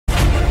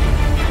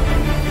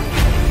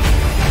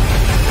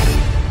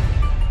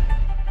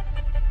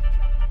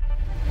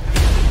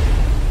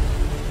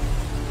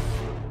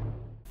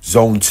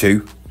Zone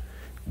 2,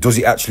 does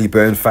it actually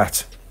burn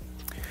fat?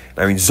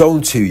 Now in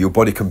zone 2, your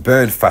body can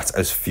burn fat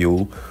as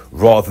fuel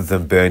rather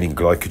than burning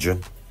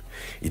glycogen.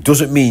 It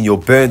doesn't mean you'll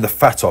burn the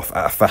fat off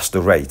at a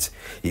faster rate.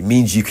 It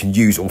means you can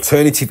use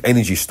alternative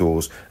energy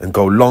stores and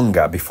go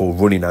longer before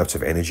running out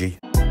of energy.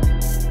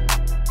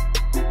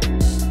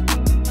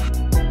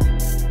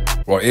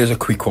 Right, here's a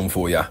quick one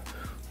for you.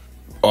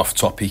 Off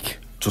topic,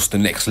 just the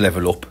next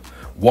level up.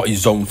 What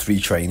is zone 3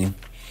 training?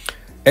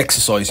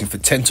 Exercising for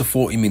 10 to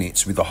 40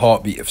 minutes with a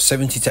heartbeat of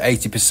 70 to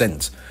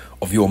 80%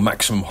 of your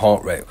maximum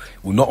heart rate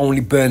will not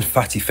only burn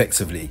fat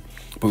effectively,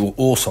 but will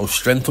also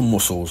strengthen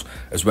muscles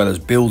as well as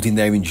building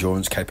their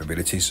endurance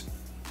capabilities.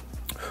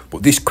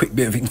 But this quick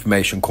bit of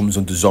information comes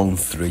under zone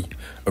 3,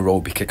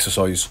 aerobic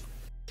exercise.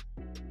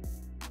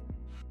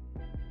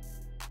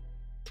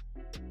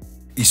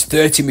 Is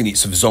 30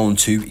 minutes of zone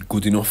 2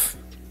 good enough?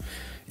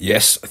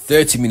 Yes,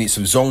 30 minutes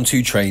of zone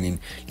 2 training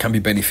can be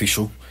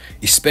beneficial,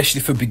 especially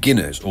for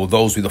beginners or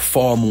those with a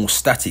far more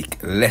static,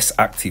 less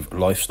active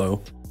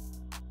lifestyle.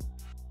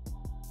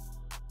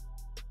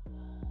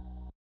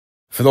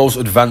 For those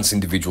advanced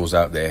individuals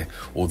out there,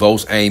 or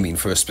those aiming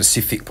for a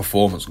specific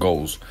performance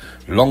goals,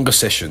 longer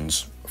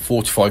sessions,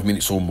 45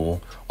 minutes or more,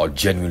 are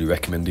generally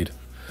recommended.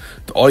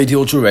 The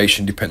ideal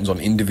duration depends on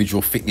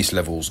individual fitness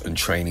levels and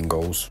training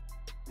goals.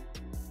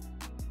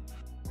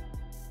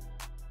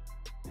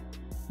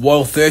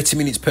 While 30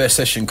 minutes per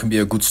session can be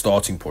a good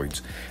starting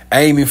point,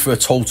 aiming for a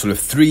total of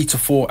 3 to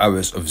 4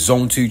 hours of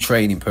zone 2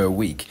 training per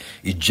week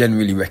is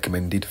generally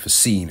recommended for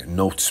seeing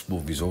noticeable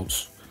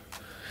results.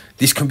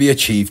 This can be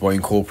achieved by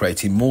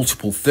incorporating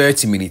multiple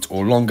 30-minute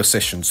or longer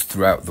sessions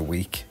throughout the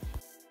week.